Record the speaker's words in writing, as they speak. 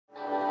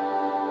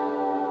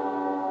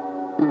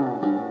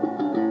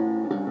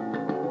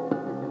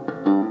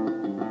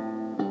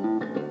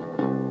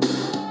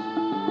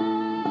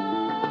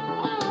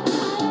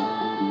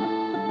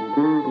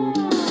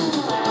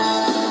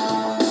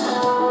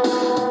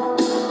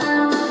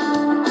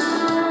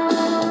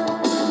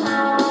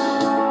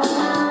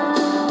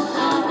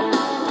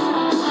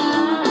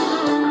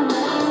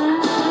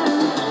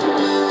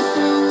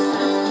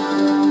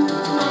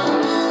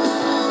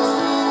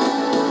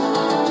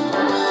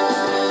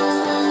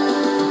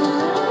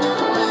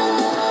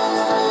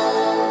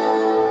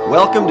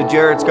Welcome to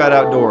Jared Scott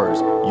Outdoors,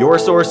 your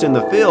source in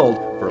the field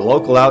for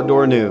local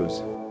outdoor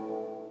news.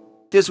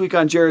 This week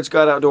on Jared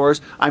Scott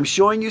Outdoors, I'm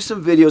showing you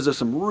some videos of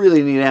some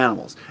really neat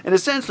animals. And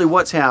essentially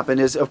what's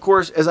happened is, of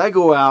course, as I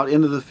go out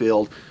into the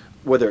field,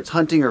 whether it's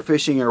hunting or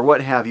fishing or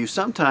what have you,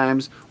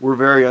 sometimes we're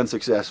very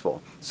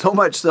unsuccessful. So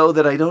much so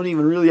that I don't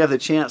even really have the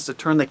chance to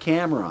turn the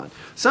camera on.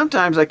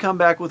 Sometimes I come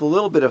back with a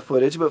little bit of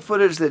footage, but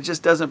footage that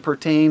just doesn't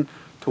pertain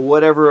to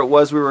whatever it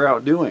was we were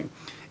out doing.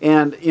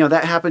 And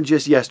that happened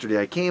just yesterday.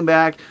 I came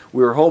back,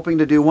 we were hoping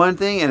to do one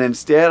thing, and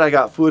instead I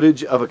got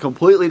footage of a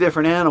completely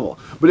different animal.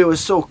 But it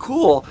was so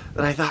cool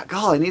that I thought,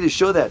 God, I need to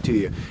show that to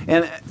you.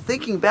 And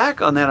thinking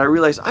back on that, I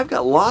realized I've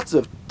got lots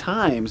of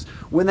times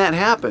when that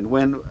happened,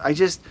 when I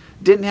just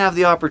didn't have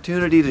the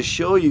opportunity to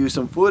show you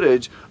some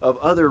footage of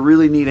other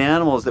really neat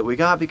animals that we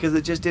got because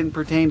it just didn't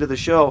pertain to the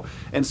show.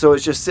 And so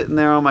it's just sitting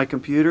there on my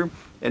computer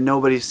and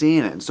nobody's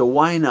seeing it. And so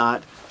why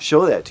not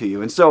show that to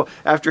you? And so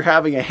after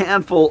having a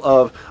handful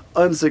of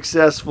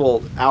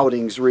unsuccessful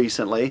outings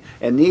recently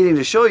and needing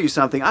to show you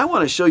something, I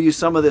want to show you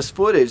some of this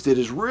footage that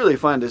is really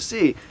fun to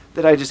see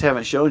that I just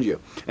haven't shown you.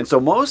 And so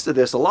most of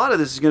this, a lot of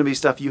this is going to be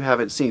stuff you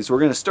haven't seen. So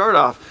we're going to start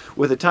off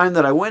with a time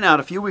that I went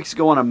out a few weeks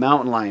ago on a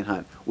mountain lion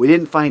hunt. We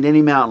didn't find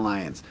any mountain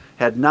lions.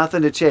 Had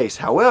nothing to chase.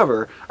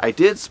 However, I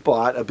did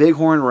spot a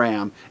bighorn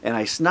ram and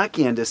I snuck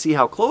in to see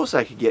how close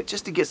I could get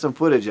just to get some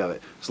footage of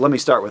it. So let me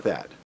start with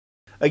that.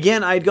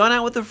 Again, I'd gone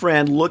out with a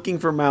friend looking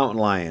for mountain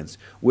lions,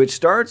 which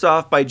starts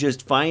off by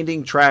just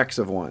finding tracks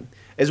of one.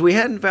 As we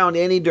hadn't found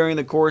any during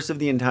the course of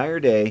the entire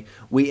day,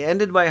 we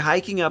ended by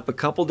hiking up a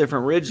couple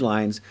different ridge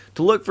lines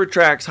to look for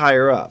tracks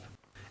higher up.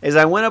 As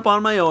I went up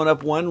on my own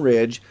up one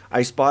ridge,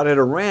 I spotted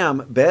a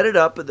ram bedded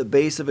up at the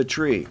base of a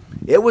tree.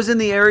 It was in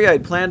the area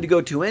I'd planned to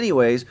go to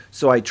anyways,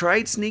 so I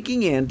tried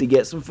sneaking in to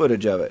get some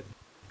footage of it.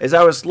 As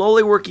I was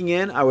slowly working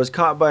in, I was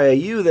caught by a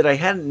ewe that I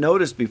hadn't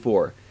noticed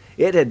before.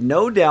 It had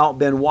no doubt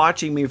been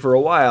watching me for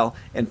a while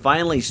and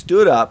finally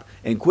stood up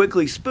and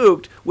quickly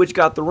spooked, which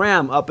got the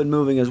ram up and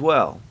moving as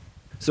well.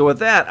 So with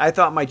that, I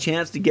thought my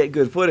chance to get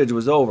good footage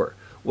was over.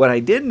 What I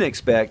didn't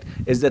expect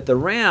is that the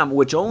ram,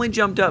 which only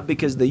jumped up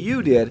because the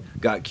ewe did,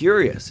 got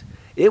curious.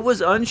 It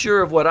was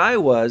unsure of what I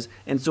was,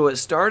 and so it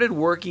started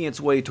working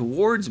its way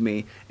towards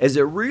me as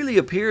it really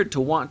appeared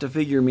to want to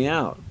figure me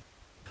out.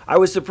 I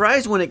was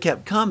surprised when it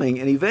kept coming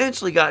and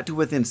eventually got to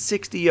within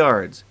 60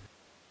 yards.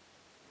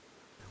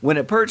 When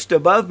it perched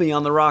above me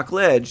on the rock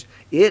ledge,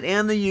 it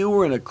and the ewe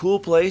were in a cool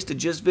place to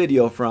just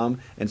video from,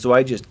 and so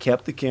I just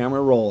kept the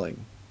camera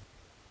rolling.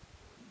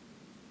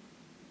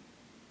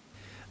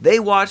 They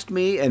watched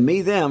me and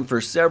me them for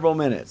several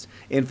minutes.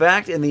 In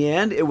fact, in the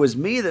end, it was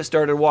me that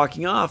started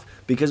walking off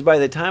because by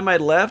the time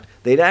I'd left,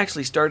 they'd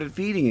actually started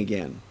feeding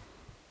again.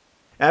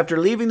 After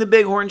leaving the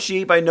bighorn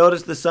sheep, I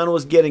noticed the sun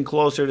was getting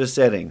closer to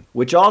setting,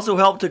 which also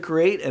helped to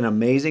create an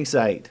amazing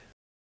sight.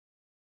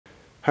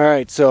 All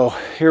right, so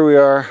here we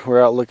are.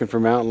 We're out looking for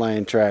mountain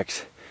lion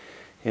tracks.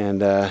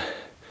 And it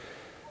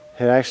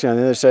actually on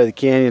the other side of the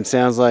canyon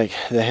sounds like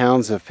the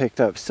hounds have picked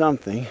up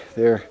something.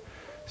 They're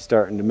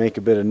starting to make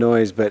a bit of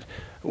noise, but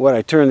what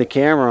I turned the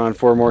camera on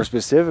for more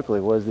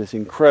specifically was this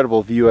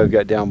incredible view I've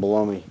got down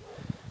below me.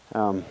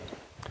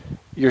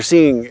 You're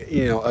seeing,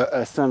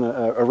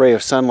 a ray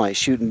of sunlight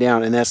shooting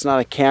down, and that's not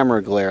a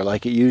camera glare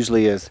like it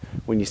usually is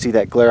when you see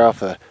that glare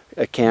off a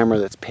camera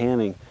that's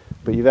panning.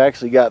 But you've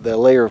actually got the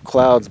layer of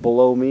clouds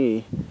below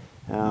me.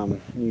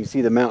 You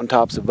see the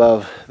mountaintops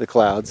above the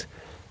clouds,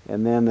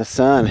 and then the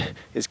sun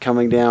is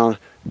coming down,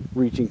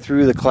 reaching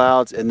through the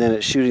clouds, and then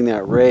it's shooting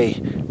that ray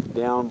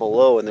down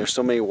below, and there's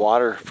so many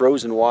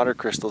frozen water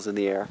crystals in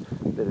the air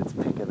that it's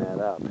picking that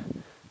up.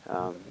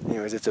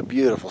 Anyways, it's a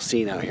beautiful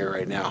scene out here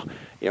right now.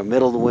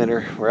 Middle of the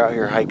winter, we're out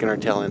here hiking our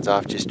tail ends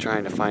off, just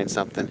trying to find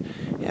something,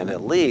 and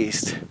at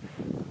least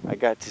I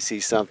got to see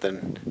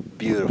something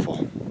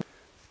beautiful.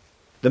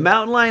 The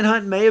mountain lion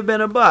hunt may have been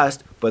a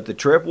bust, but the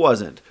trip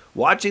wasn't.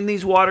 Watching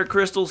these water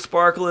crystals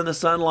sparkle in the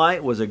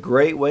sunlight was a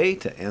great way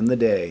to end the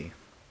day.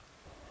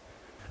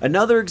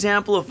 Another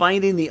example of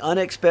finding the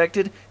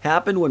unexpected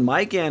happened when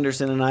Mike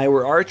Anderson and I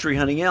were archery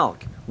hunting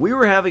elk. We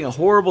were having a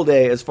horrible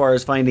day as far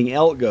as finding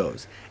elk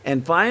goes,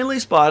 and finally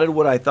spotted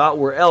what I thought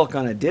were elk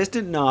on a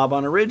distant knob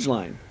on a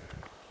ridgeline.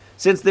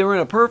 Since they were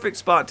in a perfect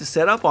spot to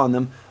set up on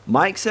them,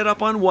 Mike set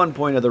up on one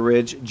point of the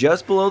ridge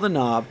just below the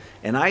knob,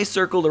 and I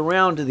circled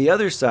around to the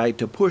other side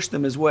to push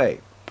them his way.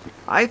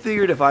 I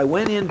figured if I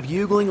went in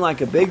bugling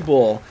like a big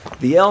bull,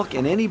 the elk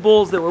and any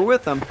bulls that were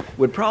with them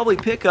would probably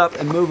pick up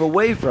and move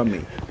away from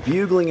me,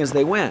 bugling as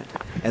they went,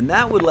 and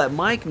that would let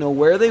Mike know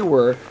where they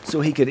were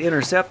so he could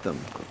intercept them.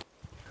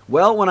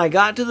 Well, when I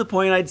got to the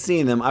point I'd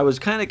seen them, I was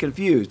kind of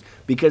confused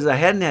because I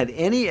hadn't had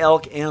any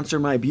elk answer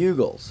my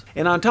bugles.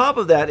 And on top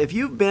of that, if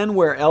you've been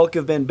where elk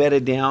have been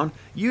bedded down,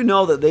 you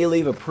know that they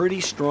leave a pretty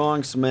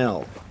strong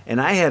smell. And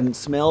I hadn't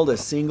smelled a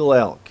single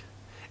elk.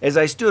 As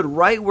I stood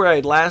right where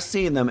I'd last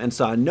seen them and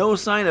saw no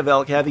sign of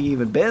elk having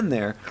even been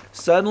there,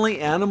 suddenly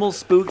animals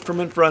spooked from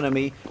in front of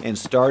me and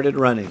started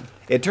running.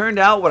 It turned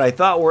out what I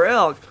thought were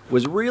elk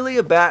was really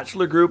a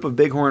bachelor group of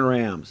bighorn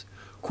rams.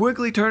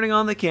 Quickly turning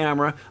on the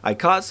camera, I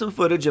caught some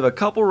footage of a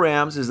couple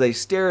rams as they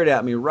stared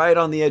at me right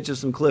on the edge of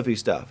some cliffy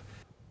stuff.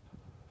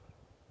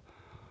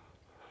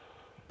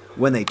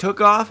 When they took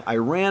off, I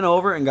ran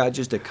over and got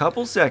just a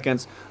couple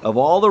seconds of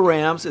all the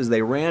rams as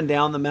they ran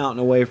down the mountain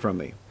away from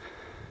me.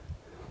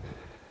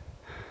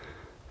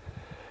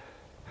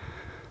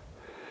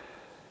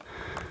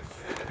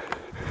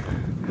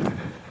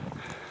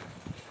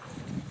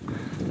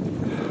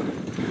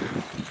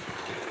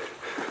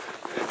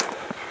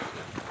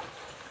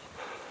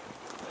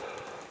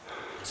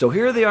 So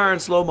here they are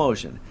in slow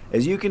motion.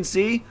 As you can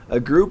see,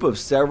 a group of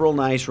several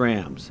nice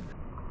rams.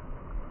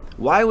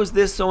 Why was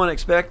this so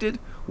unexpected?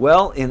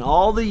 Well, in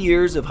all the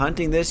years of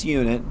hunting this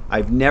unit,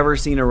 I've never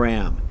seen a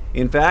ram.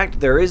 In fact,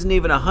 there isn't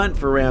even a hunt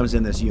for rams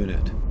in this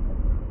unit.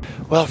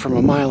 Well, from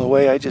a mile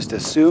away, I just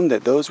assumed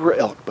that those were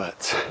elk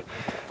butts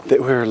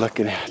that we were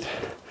looking at.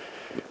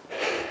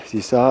 As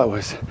you saw, it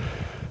was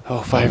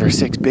 5 or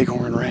 6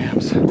 bighorn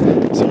rams.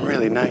 Some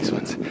really nice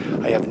ones.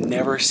 I have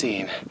never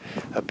seen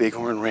a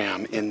bighorn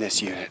ram in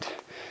this unit.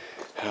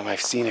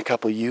 I've seen a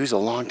couple ewes a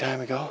long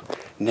time ago.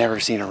 Never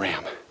seen a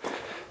ram.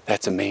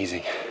 That's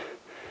amazing.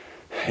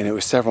 And it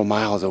was several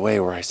miles away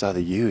where I saw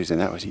the ewes, and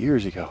that was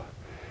years ago.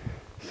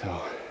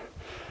 So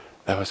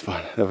that was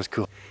fun. That was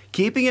cool.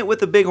 Keeping it with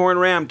the bighorn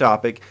ram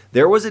topic,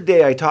 there was a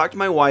day I talked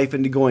my wife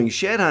into going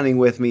shed hunting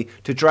with me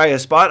to try a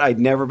spot I'd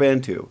never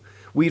been to.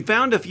 We'd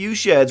found a few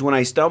sheds when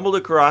I stumbled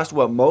across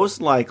what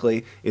most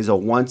likely is a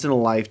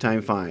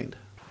once-in-a-lifetime find.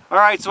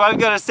 Alright, so I've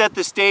got to set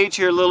the stage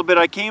here a little bit.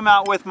 I came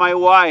out with my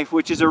wife,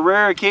 which is a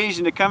rare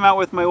occasion to come out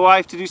with my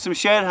wife to do some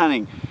shed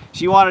hunting.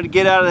 She wanted to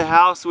get out of the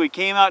house, so we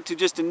came out to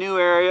just a new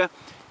area.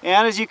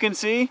 And as you can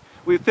see,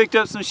 we've picked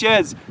up some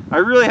sheds. I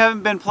really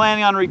haven't been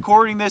planning on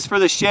recording this for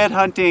the shed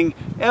hunting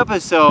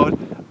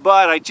episode,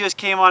 but I just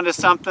came onto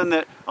something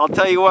that, I'll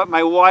tell you what,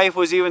 my wife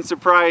was even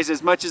surprised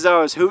as much as I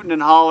was hooting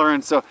and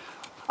hollering. So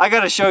I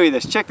got to show you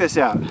this. Check this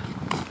out.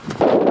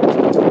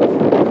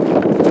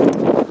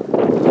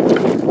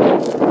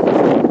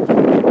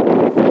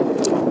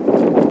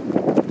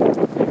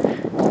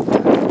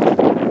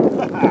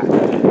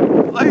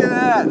 Look at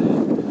that.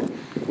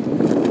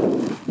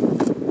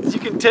 As you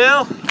can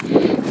tell,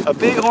 a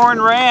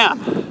bighorn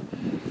ram.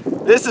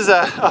 This is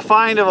a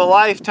find of a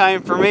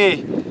lifetime for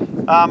me.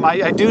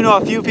 I do know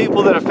a few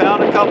people that have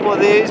found a couple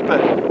of these,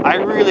 but I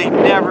really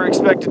never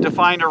expected to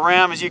find a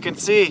ram. As you can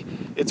see,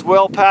 it's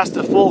well past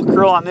the full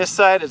curl on this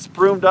side. It's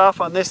broomed off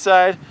on this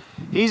side.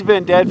 He's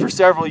been dead for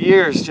several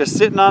years, just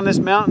sitting on this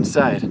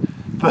mountainside.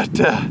 But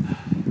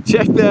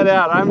check that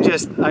out. I'm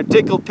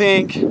tickled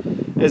pink,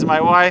 as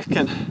my wife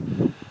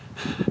can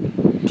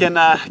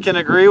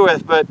agree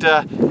with. But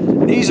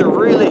these are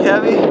really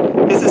heavy.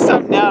 This is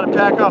something now to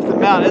pack off the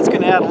mountain. It's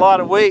going to add a lot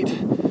of weight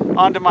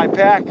onto my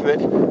pack,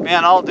 but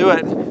man, I'll do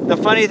it. The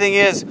funny thing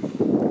is,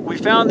 we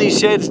found these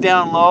sheds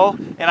down low,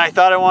 and I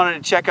thought I wanted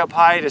to check up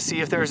high to see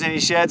if there was any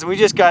sheds. We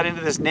just got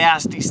into this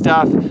nasty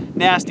stuff,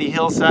 nasty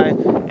hillside,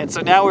 and so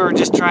now we were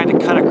just trying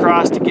to cut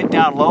across to get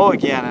down low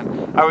again.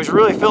 And I was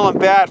really feeling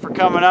bad for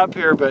coming up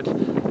here, but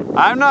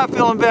I'm not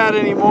feeling bad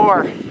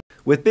anymore.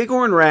 With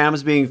bighorn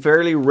rams being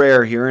fairly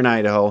rare here in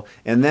Idaho,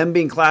 and them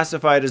being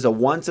classified as a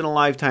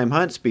once-in-a-lifetime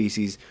hunt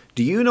species,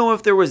 do you know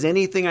if there was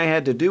anything I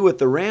had to do with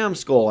the ram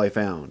skull I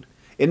found?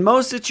 In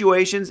most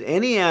situations,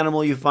 any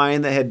animal you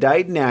find that had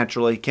died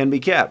naturally can be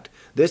kept.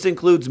 This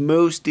includes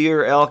moose,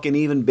 deer, elk, and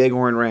even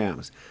bighorn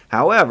rams.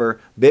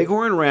 However,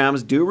 bighorn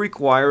rams do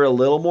require a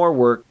little more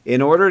work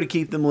in order to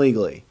keep them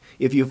legally.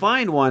 If you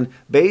find one,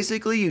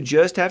 basically you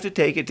just have to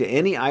take it to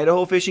any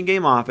Idaho Fish and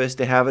Game office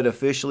to have it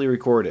officially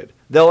recorded.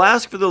 They'll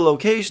ask for the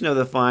location of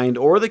the find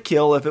or the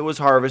kill if it was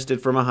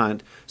harvested from a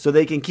hunt, so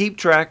they can keep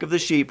track of the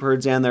sheep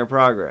herds and their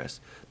progress.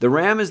 The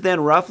ram is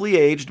then roughly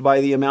aged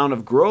by the amount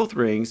of growth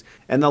rings,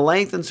 and the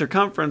length and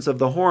circumference of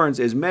the horns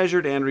is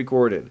measured and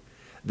recorded.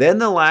 Then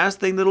the last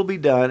thing that'll be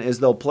done is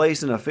they'll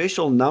place an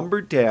official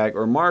numbered tag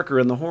or marker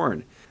in the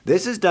horn.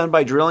 This is done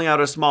by drilling out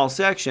a small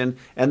section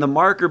and the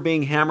marker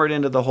being hammered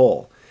into the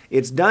hole.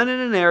 It's done in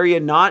an area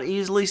not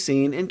easily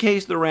seen in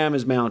case the ram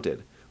is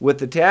mounted. With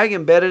the tag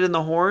embedded in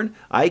the horn,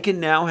 I can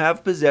now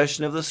have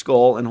possession of the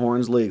skull and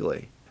horns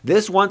legally.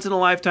 This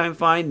once-in-a-lifetime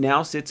find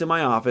now sits in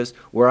my office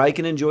where I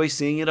can enjoy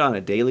seeing it on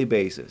a daily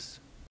basis.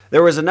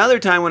 There was another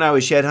time when I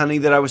was shed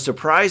hunting that I was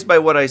surprised by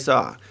what I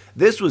saw.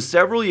 This was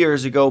several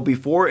years ago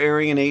before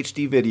airing an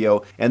HD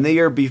video and the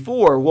year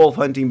before wolf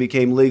hunting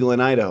became legal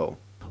in Idaho.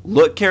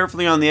 Look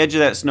carefully on the edge of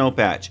that snow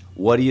patch.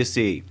 What do you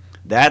see?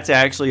 That's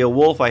actually a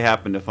wolf I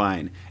happened to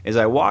find. As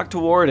I walked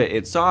toward it,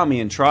 it saw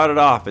me and trotted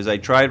off as I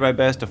tried my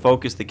best to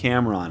focus the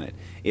camera on it.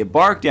 It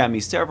barked at me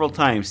several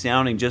times,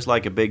 sounding just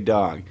like a big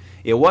dog.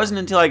 It wasn't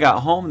until I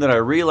got home that I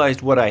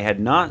realized what I had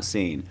not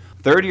seen.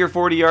 30 or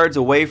 40 yards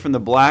away from the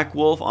black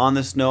wolf on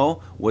the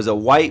snow was a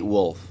white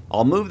wolf.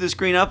 I'll move the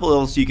screen up a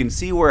little so you can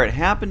see where it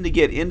happened to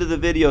get into the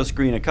video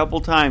screen a couple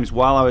times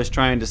while I was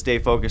trying to stay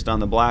focused on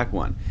the black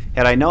one.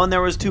 Had I known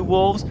there was two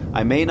wolves,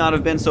 I may not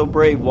have been so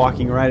brave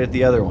walking right at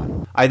the other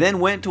one. I then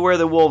went to where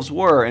the wolves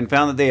were and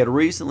found that they had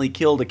recently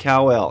killed a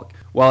cow elk.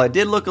 While it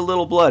did look a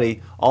little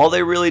bloody, all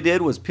they really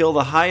did was peel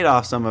the hide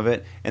off some of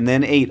it and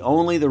then ate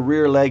only the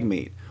rear leg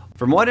meat.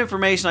 From what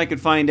information I could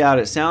find out,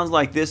 it sounds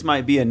like this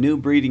might be a new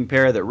breeding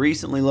pair that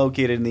recently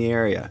located in the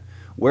area.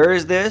 Where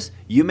is this?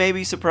 You may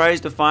be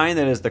surprised to find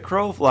that as the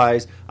crow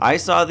flies, I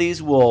saw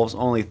these wolves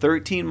only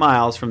 13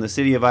 miles from the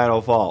city of Idaho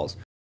Falls.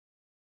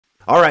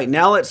 Alright,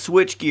 now let's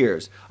switch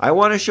gears. I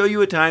want to show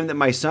you a time that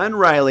my son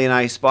Riley and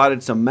I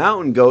spotted some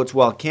mountain goats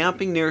while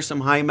camping near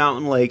some high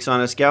mountain lakes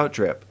on a scout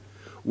trip.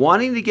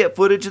 Wanting to get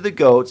footage of the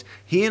goats,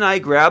 he and I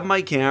grabbed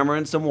my camera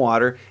and some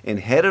water and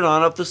headed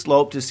on up the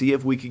slope to see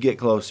if we could get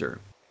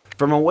closer.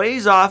 From a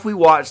ways off, we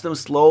watched them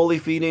slowly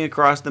feeding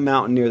across the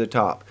mountain near the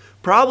top,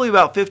 probably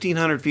about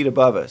 1,500 feet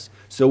above us,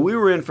 so we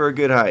were in for a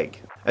good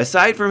hike.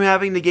 Aside from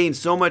having to gain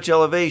so much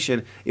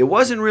elevation, it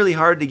wasn't really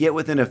hard to get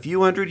within a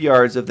few hundred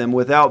yards of them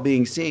without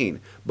being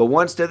seen, but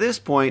once to this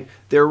point,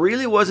 there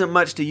really wasn't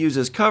much to use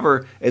as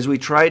cover as we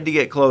tried to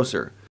get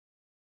closer.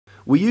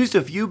 We used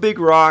a few big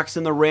rocks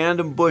and the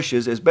random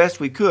bushes as best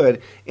we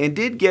could and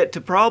did get to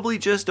probably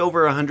just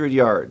over 100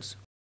 yards.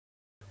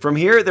 From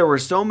here, there were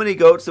so many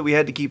goats that we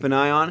had to keep an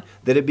eye on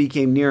that it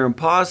became near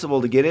impossible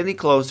to get any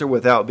closer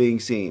without being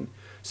seen.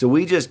 So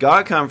we just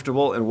got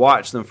comfortable and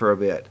watched them for a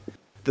bit.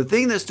 The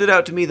thing that stood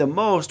out to me the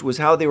most was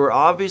how they were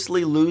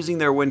obviously losing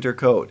their winter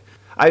coat.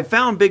 I've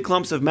found big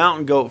clumps of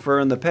mountain goat fur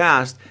in the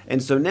past,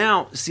 and so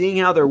now, seeing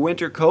how their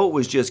winter coat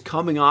was just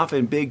coming off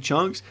in big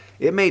chunks,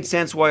 it made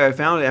sense why I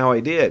found it how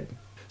I did.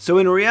 So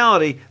in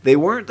reality, they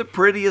weren't the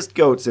prettiest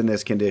goats in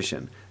this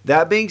condition.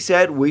 That being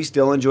said, we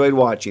still enjoyed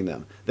watching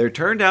them. There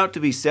turned out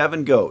to be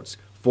 7 goats,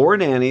 4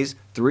 nannies,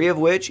 3 of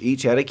which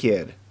each had a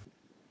kid.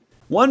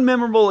 One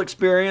memorable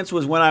experience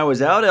was when I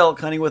was out elk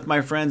hunting with my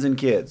friends and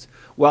kids.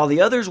 While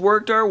the others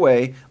worked our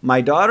way,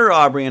 my daughter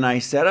Aubrey and I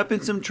set up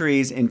in some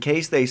trees in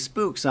case they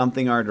spooked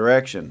something our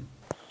direction.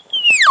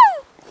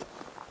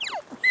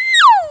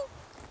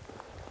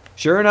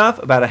 Sure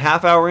enough, about a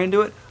half hour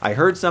into it, I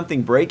heard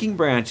something breaking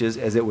branches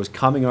as it was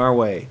coming our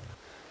way.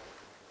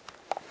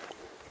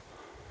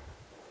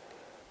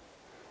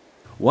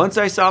 Once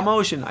I saw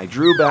motion, I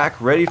drew back,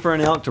 ready for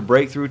an elk to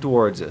break through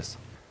towards us.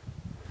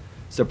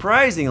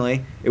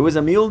 Surprisingly, it was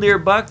a mule deer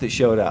buck that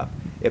showed up.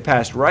 It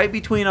passed right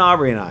between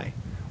Aubrey and I.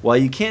 While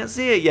you can't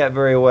see it yet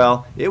very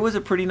well, it was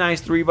a pretty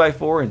nice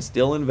 3x4 and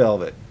still in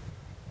velvet.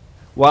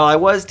 While I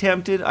was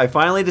tempted, I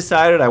finally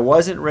decided I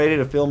wasn't ready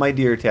to fill my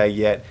deer tag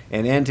yet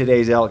and end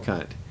today's elk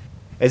hunt.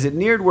 As it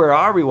neared where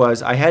Aubrey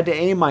was, I had to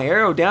aim my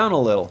arrow down a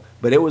little,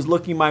 but it was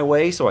looking my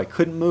way so I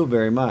couldn't move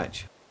very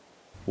much.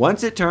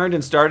 Once it turned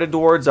and started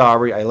towards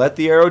Aubrey, I let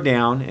the arrow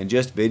down and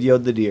just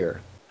videoed the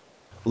deer.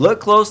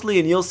 Look closely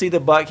and you'll see the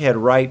buck head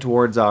right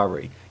towards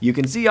Aubrey. You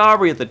can see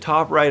Aubrey at the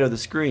top right of the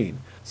screen.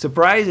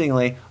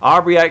 Surprisingly,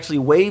 Aubrey actually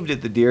waved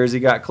at the deer as he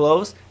got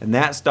close, and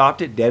that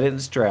stopped it dead in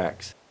its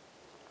tracks.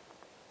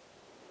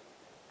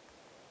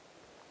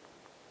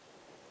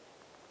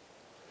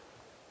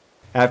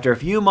 After a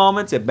few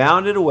moments, it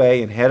bounded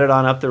away and headed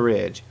on up the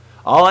ridge.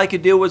 All I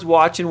could do was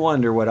watch and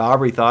wonder what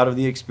Aubrey thought of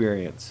the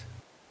experience.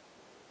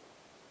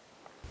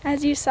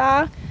 As you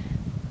saw,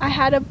 I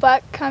had a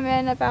buck come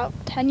in about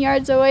 10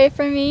 yards away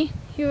from me.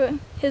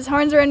 His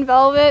horns were in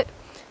velvet.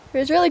 It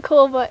was really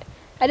cool, but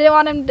I didn't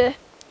want him to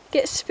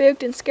get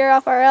spooked and scare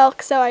off our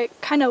elk, so I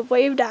kind of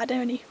waved at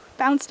him and he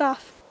bounced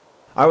off.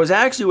 I was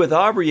actually with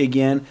Aubrey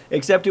again,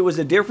 except it was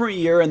a different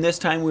year and this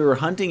time we were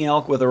hunting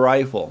elk with a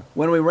rifle.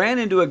 When we ran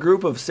into a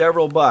group of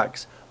several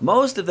bucks,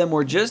 most of them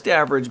were just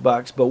average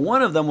bucks, but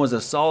one of them was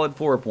a solid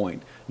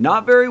 4-point.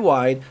 Not very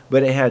wide,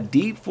 but it had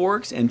deep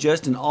forks and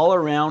just an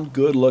all-around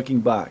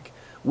good-looking buck.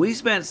 We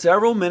spent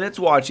several minutes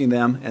watching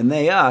them, and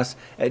they us,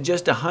 at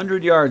just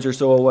 100 yards or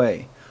so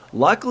away.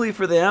 Luckily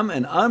for them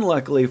and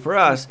unluckily for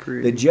us,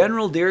 the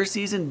general deer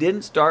season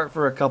didn't start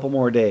for a couple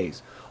more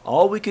days.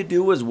 All we could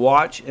do was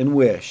watch and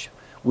wish.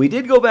 We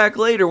did go back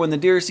later when the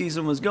deer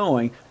season was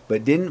going,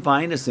 but didn't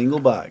find a single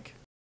buck.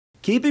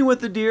 Keeping with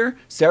the deer,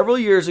 several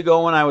years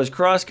ago when I was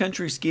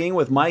cross-country skiing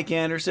with Mike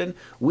Anderson,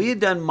 we had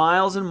done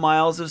miles and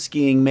miles of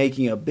skiing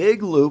making a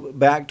big loop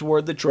back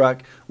toward the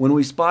truck when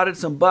we spotted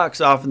some bucks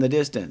off in the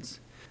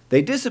distance.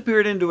 They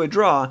disappeared into a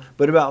draw,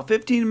 but about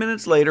 15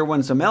 minutes later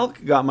when some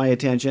elk got my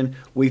attention,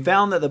 we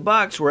found that the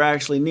bucks were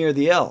actually near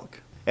the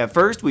elk. At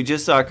first we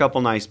just saw a couple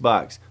nice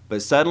bucks,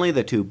 but suddenly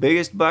the 2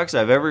 biggest bucks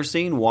I've ever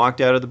seen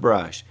walked out of the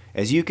brush.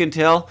 As you can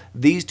tell,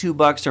 these 2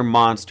 bucks are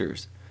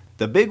monsters.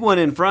 The big one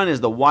in front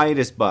is the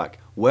widest buck,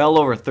 well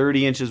over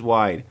 30 inches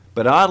wide,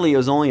 but oddly it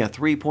was only a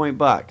 3-point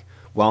buck.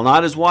 While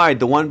not as wide,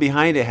 the one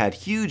behind it had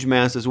huge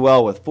mass as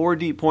well with 4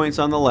 deep points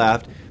on the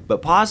left,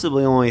 but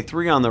possibly only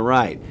 3 on the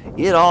right.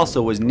 It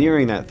also was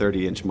nearing that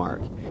 30-inch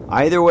mark.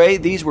 Either way,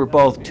 these were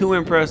both 2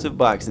 impressive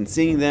bucks, and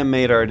seeing them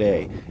made our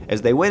day.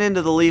 As they went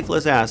into the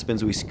leafless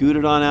aspens, we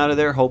scooted on out of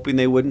there hoping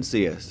they wouldn't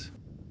see us.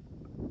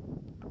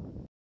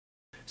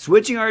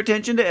 Switching our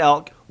attention to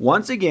elk,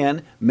 once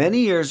again, many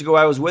years ago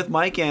I was with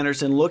Mike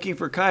Anderson looking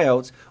for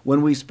coyotes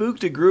when we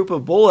spooked a group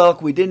of bull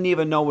elk we didn't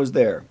even know was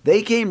there.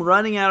 They came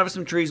running out of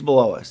some trees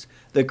below us.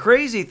 The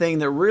crazy thing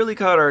that really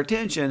caught our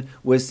attention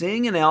was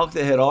seeing an elk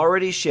that had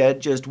already shed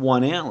just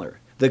 1 antler.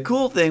 The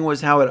cool thing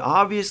was how it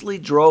obviously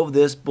drove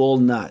this bull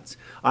nuts.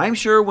 I'm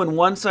sure when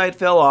one side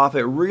fell off,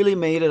 it really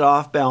made it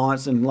off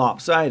balance and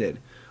lopsided.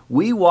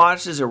 We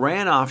watched as it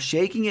ran off,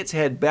 shaking its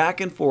head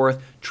back and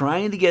forth,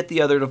 trying to get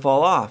the other to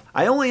fall off.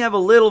 I only have a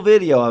little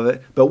video of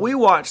it, but we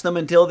watched them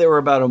until they were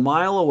about a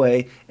mile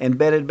away and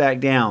bedded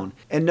back down,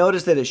 and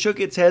noticed that it shook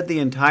its head the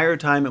entire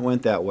time it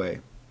went that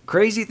way.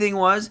 Crazy thing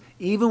was,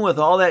 even with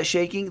all that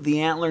shaking,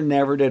 the antler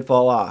never did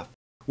fall off.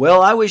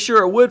 Well, I was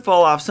sure it would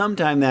fall off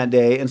sometime that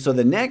day, and so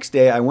the next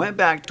day I went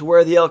back to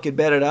where the elk had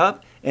bedded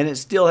up, and it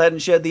still hadn't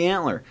shed the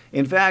antler.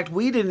 In fact,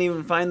 we didn't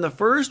even find the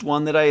first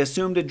one that I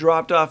assumed had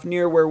dropped off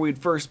near where we'd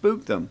first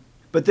spooked them.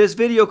 But this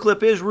video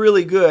clip is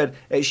really good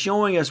at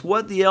showing us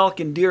what the elk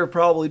and deer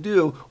probably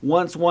do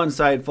once one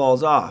side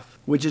falls off,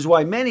 which is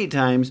why many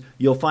times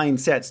you'll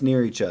find sets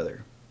near each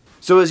other.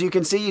 So as you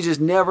can see, you just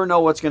never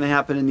know what's going to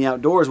happen in the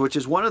outdoors, which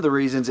is one of the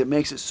reasons it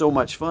makes it so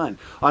much fun.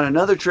 On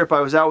another trip,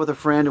 I was out with a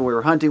friend and we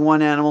were hunting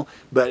one animal,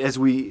 but as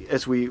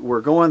we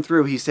were going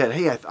through, he said,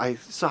 hey, I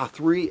saw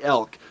 3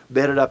 elk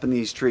bedded up in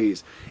these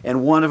trees,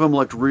 and one of them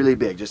looked really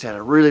big, just had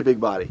a really big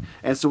body.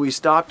 And so we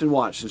stopped and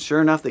watched, and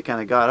sure enough, they kind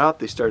of got up,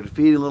 they started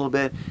feeding a little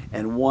bit,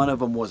 and one of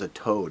them was a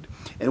toad.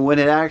 And when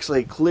it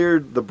actually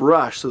cleared the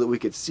brush so that we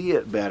could see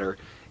it better,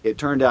 it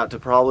turned out to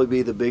probably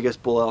be the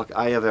biggest bull elk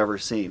I have ever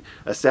seen.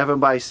 A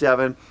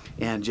 7x7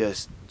 and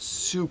just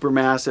super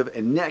massive.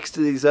 And next to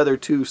these other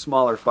 2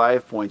 smaller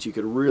 5 points, you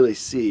could really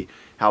see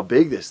how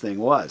big this thing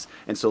was.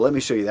 And so let me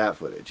show you that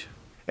footage.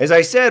 As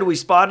I said, we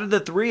spotted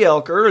the 3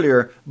 elk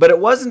earlier, but it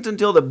wasn't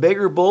until the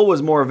bigger bull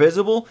was more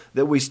visible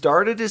that we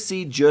started to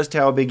see just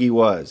how big he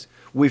was.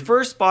 We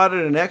first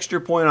spotted an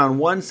extra point on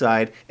one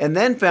side and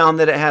then found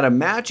that it had a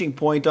matching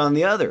point on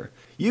the other.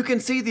 You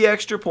can see the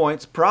extra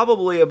points,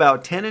 probably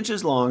about 10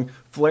 inches long,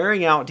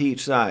 flaring out to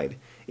each side.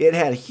 It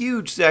had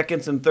huge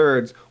seconds and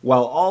thirds,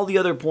 while all the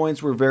other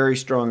points were very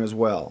strong as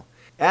well.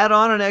 Add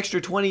on an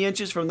extra 20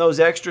 inches from those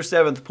extra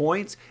 7th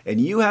points, and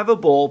you have a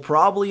bull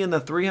probably in the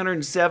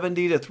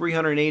 370 to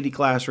 380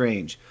 class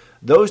range.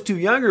 Those 2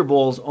 younger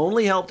bulls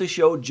only help to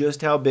show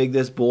just how big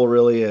this bull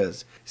really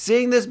is.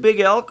 Seeing this big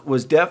elk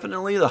was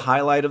definitely the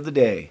highlight of the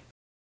day.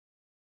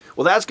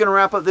 Well, that's going to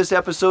wrap up this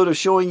episode of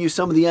showing you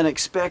some of the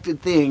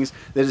unexpected things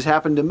that has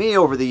happened to me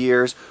over the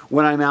years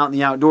when I'm out in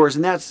the outdoors.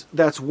 And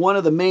that's one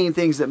of the main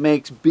things that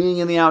makes being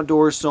in the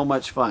outdoors so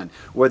much fun.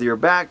 Whether you're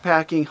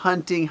backpacking,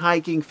 hunting,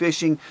 hiking,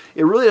 fishing,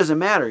 it really doesn't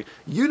matter.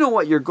 You know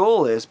what your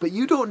goal is, but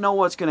you don't know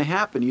what's going to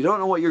happen. You don't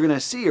know what you're going to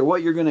see or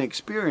what you're going to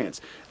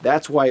experience.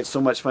 That's why it's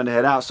so much fun to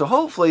head out. So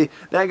hopefully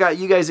that got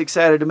you guys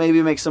excited to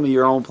maybe make some of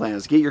your own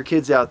plans. Get your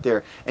kids out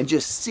there and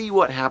just see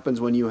what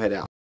happens when you head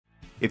out.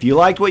 If you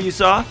liked what you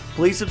saw,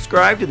 please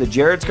subscribe to the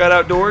Jared Scott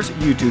Outdoors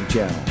YouTube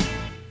channel.